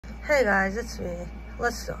Hey guys, it's me.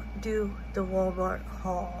 Let's do the Walmart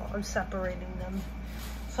haul. I'm separating them.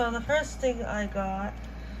 So the first thing I got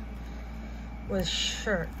was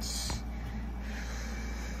shirts.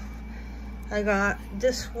 I got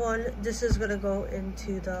this one. This is gonna go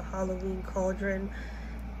into the Halloween cauldron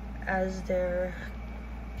as their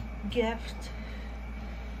gift.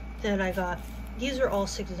 Then I got, these are all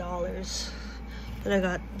 $6. Then I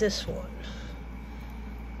got this one.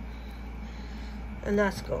 And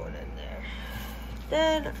that's going in there.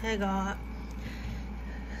 Then I got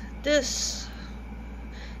this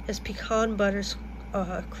is pecan butter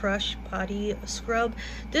crush body scrub.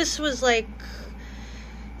 This was like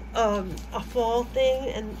a fall thing,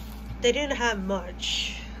 and they didn't have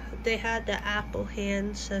much. They had the apple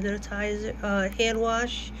hand sanitizer, hand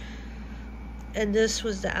wash, and this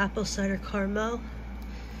was the apple cider caramel.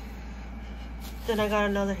 Then I got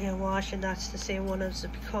another hand wash, and that's the same one as the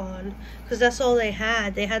pecan, because that's all they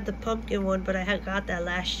had. They had the pumpkin one, but I had got that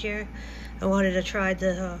last year. I wanted to try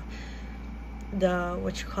the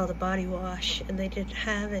the body wash, and they didn't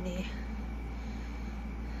have any.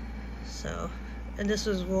 So, and this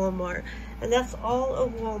was Walmart, and that's all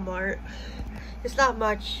of Walmart. It's not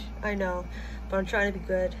much, I know, but I'm trying to be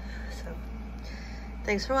good. So,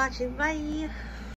 thanks for watching. Bye.